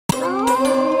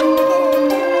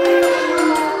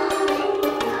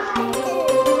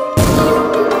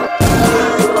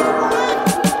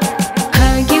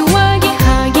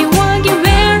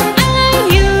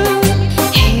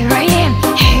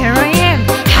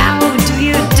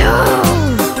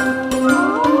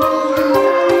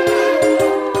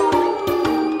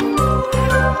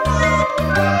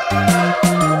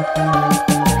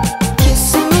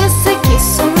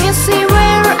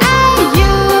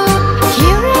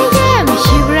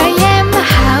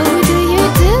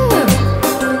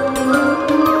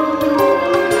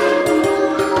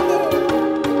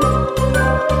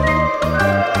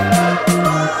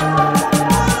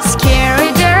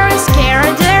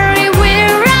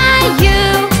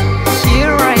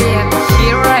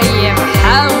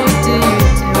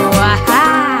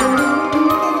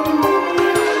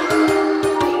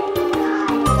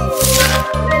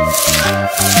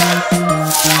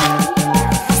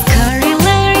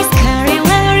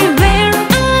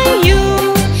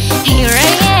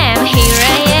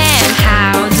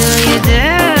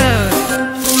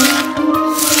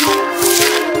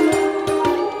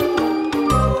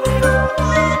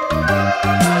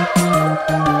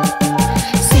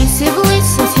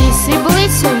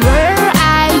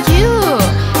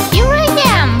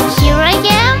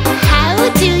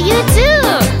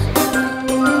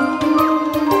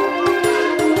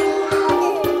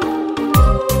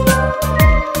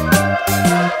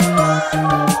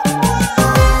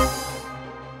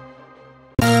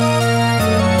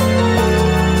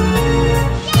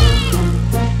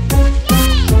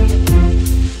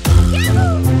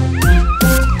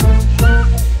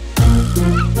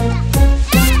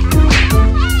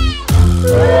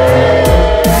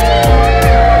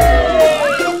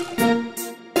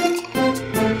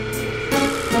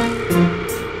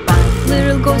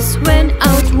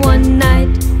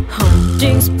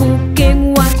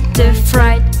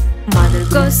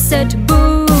said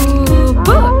boo,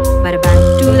 boo. But back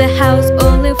to the house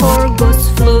only 4 ghosts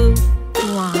flew.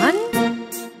 1,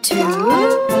 2,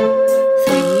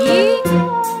 3,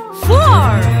 4.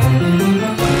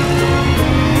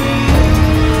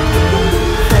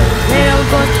 The little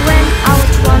ghost went out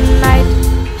one night,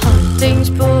 hunting,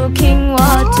 spooking,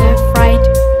 what a fright.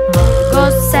 Mother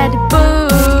ghost said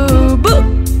boo, boo.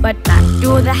 But back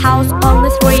to the house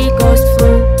only 3 ghosts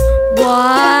flew.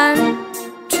 1,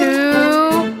 2,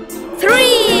 3.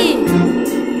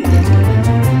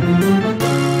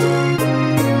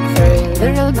 3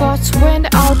 little ghosts went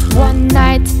out one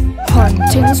night,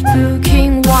 hunting,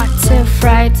 spooking, what a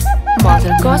fright.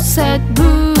 Mother ghost said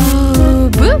boo,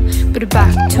 boo. But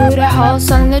back to the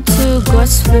house only 2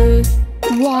 ghosts flew.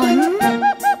 1,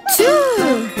 2.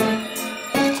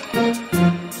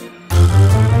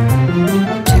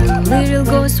 2 little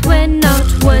ghosts went out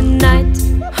one night,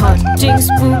 hunting,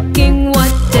 spooking,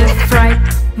 what a fright.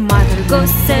 Mother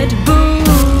ghost said boo,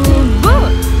 boo.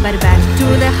 But back to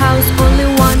the house only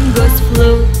 1 ghost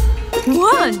flew.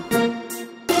 1.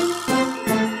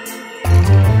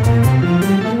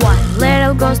 1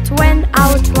 little ghost went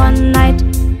out one night,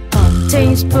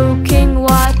 hunting, spooking,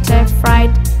 what a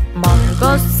fright. Mother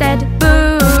ghost said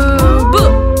boo, boo.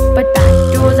 But back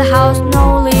to the house no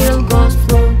little ghost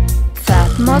flew. That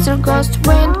mother ghost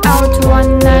went out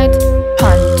one night,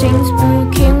 hunting,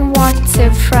 spooking, what a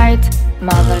fright.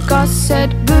 Mother ghost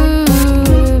said boo,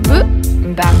 boo.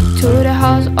 Back to the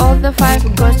house all the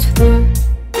 5 ghosts flew.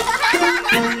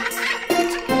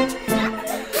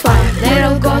 5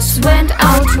 little ghosts went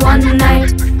out one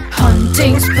night,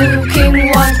 hunting, spooking,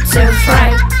 what a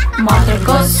fright. Mother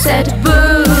ghost said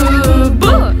boo,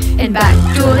 boo. And back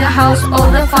to the house all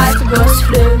the 5 ghosts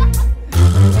flew.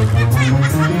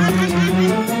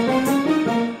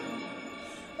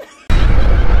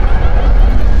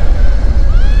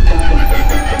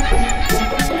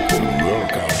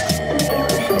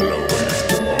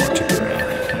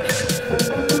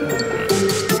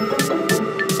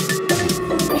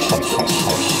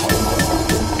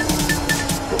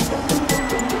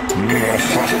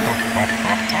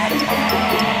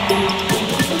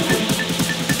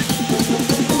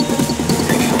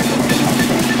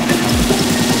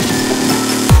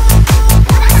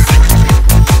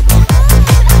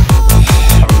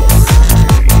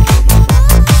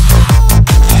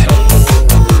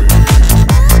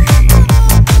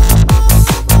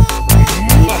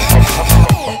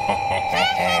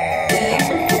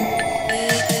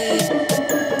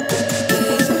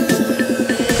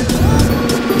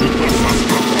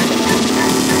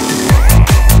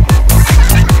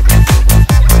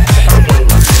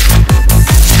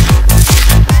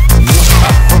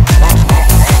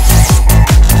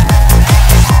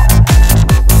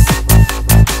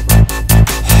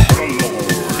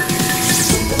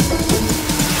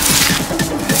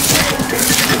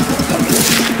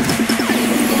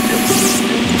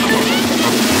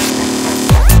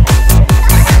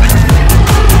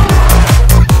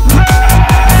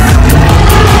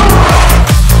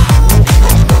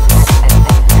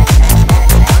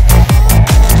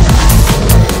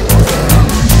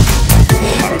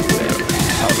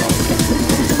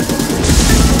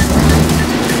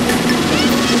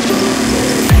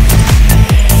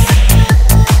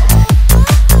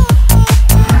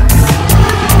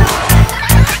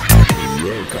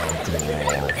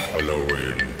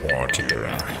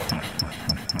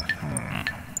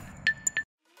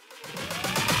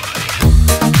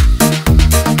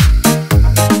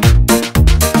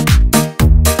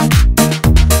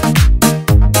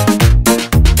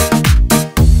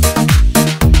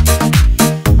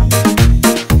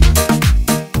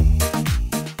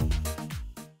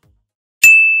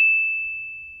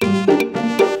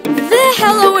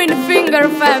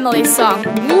 Family song.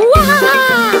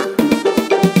 Wah!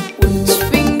 Which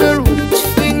finger,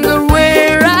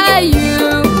 where are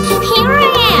you? Here I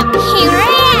am,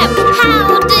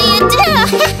 how do you do?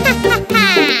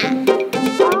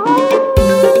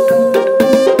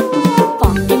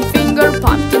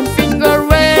 Pumpkin finger,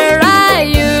 where are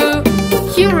you?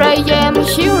 Here I am,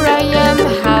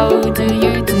 how do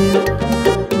you do?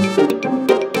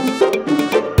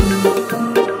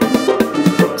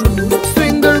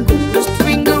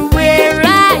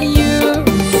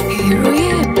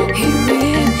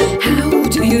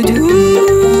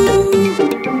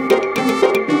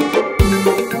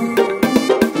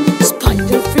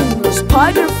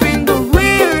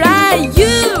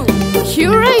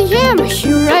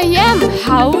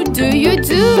 How do you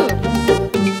do?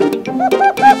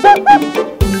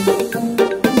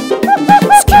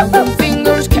 Skeleton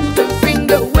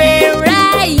finger, where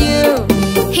are you?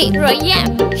 Here I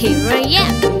am, here I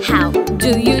am. How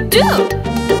do you do?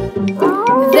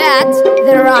 That's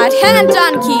the right hand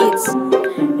done, kids.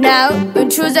 Now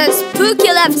choose a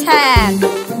spooky left hand.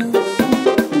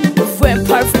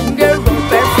 Vampire finger,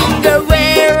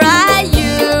 where are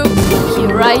you?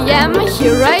 Here I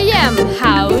am,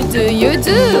 how do you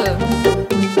do?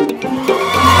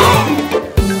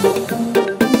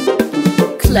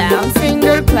 Clown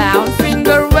finger,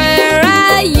 where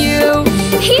are you?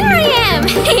 Here I am,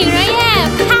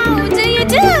 how do you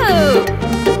do?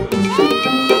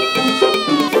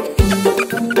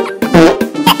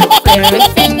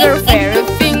 Fairy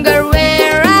finger,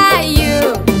 where are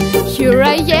you? Here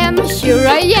I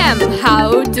am,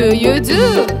 how do you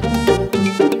do?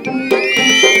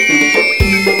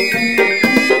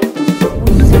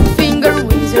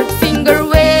 Wizard finger,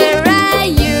 where are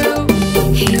you?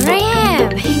 Here I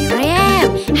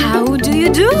am, how do you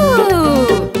do?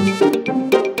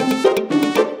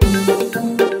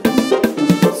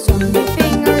 Zombie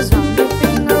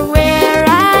finger, where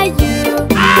are you?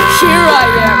 Here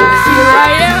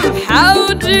I am,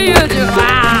 how do you do?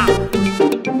 Ah!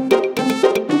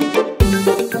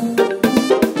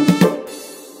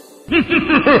 Ha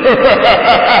ha ha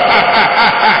ha!